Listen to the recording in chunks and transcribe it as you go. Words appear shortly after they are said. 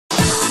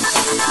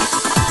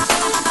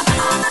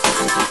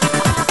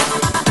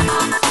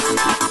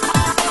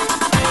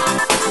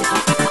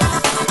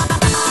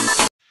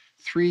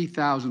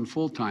3,000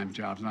 full-time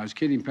jobs. And I was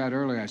kidding Pat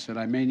earlier. I said,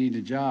 I may need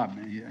a job.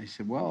 And I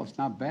said, well, it's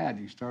not bad.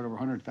 You start over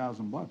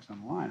 100,000 bucks on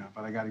the line,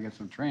 but I got to get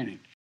some training.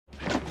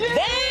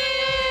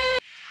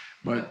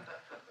 But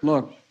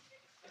look,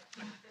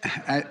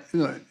 at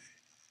the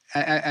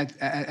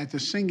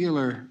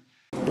singular.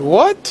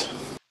 What?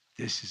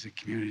 This is a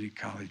community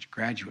college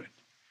graduate.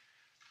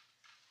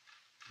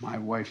 My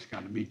wife's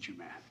got to meet you,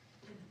 man.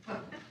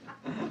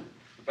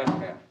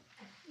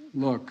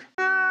 Look.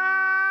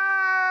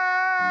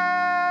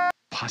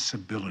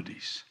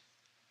 Possibilities.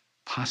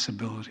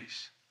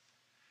 Possibilities.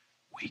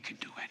 We can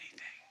do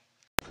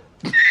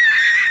anything.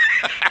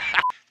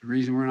 The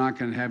reason we're not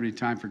going to have any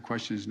time for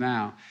questions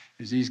now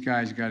is these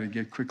guys got to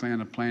get quickly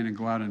on a plane and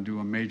go out and do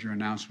a major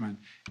announcement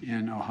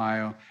in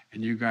Ohio,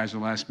 and you guys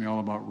will ask me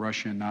all about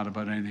Russia and not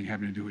about anything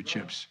having to do with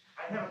chips.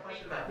 I have a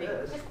question about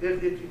this.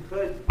 If you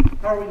could,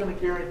 how are we going to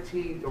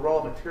guarantee the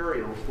raw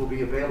materials will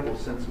be available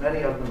since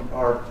many of them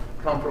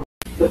come from